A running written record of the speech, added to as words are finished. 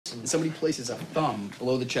and somebody places a thumb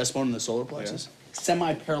below the chest bone in the solar plexus,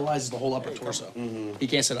 semi-paralyzes the whole upper torso. He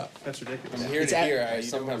can't sit up. That's ridiculous. From here to here, I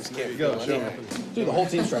sometimes can't feel anything. Dude, the whole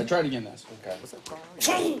team's tried. Try it again, this.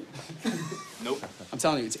 Okay. Nope. I'm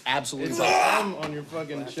telling you, it's absolutely. It's a thumb on your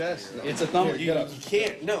fucking chest. It's a thumb. You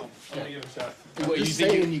can't. No. I'm gonna give it a shot. What, you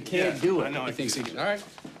think you can't do it? I know. He thinks he can. All right.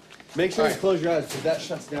 Make sure you close your eyes because that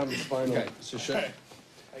shuts down the spinal. Okay. So shut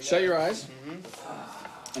your eyes.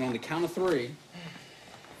 And on the count of 3,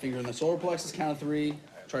 finger in the solar plexus. Count of 3.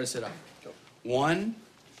 Try to sit up. 1,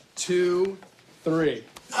 2, 3.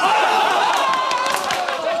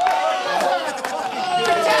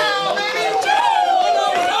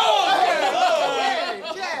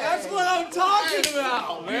 That's what I'm talking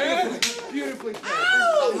about, man. Beautifully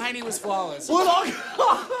played. Heine was flawless. Well,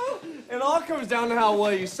 it all comes down to how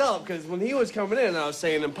well you sell it. Because when he was coming in, I was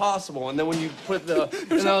saying impossible, and then when you put the,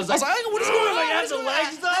 and I was like, what is going on? Like, that's the leg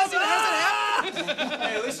stuff.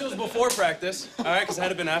 Hey, at least it was before practice, all right? Because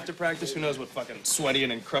had it been after practice, who knows what fucking sweaty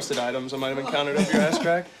and encrusted items I might have encountered up your ass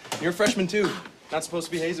crack. You're a freshman too. Not supposed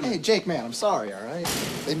to be hazing me. Hey, Jake, man, I'm sorry, all right?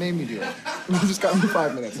 They made me do it. You just got me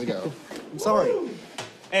 5 minutes ago. I'm sorry.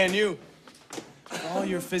 And you. All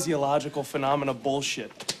your physiological phenomena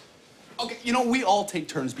bullshit. Okay, you know, we all take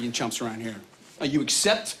turns being chumps around here. You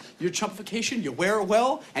accept your chumpification, you wear it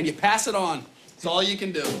well, and you pass it on. It's all you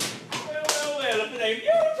can do. Well, if it ain't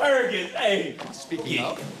you, Fergus, hey. Speaking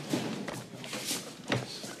of.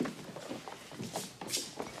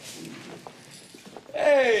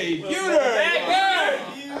 Hey, Buter!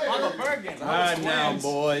 Uncle Bergen. All right now,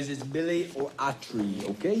 boys, it's Billy or Autry,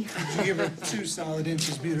 okay? You give her 2 solid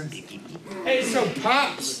inches, Buter. Hey, so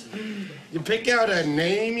Pops, you pick out a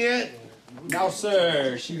name yet? No,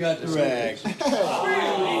 sir, she got the rags. No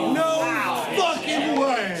fucking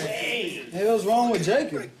way! Hey, what's wrong with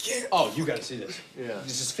Jacob? Oh, you gotta see this. Yeah.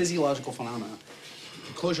 This is physiological phenomenon.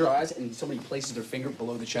 You close your eyes and somebody places their finger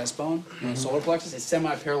below the chest bone, the solar plexus, it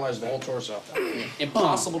semi-paralyzes the whole torso.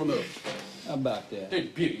 Impossible to move. How about that?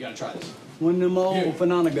 Dude, Beauty, you gotta try this. One of them old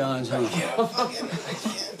phenomenons, huh? I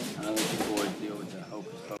can't.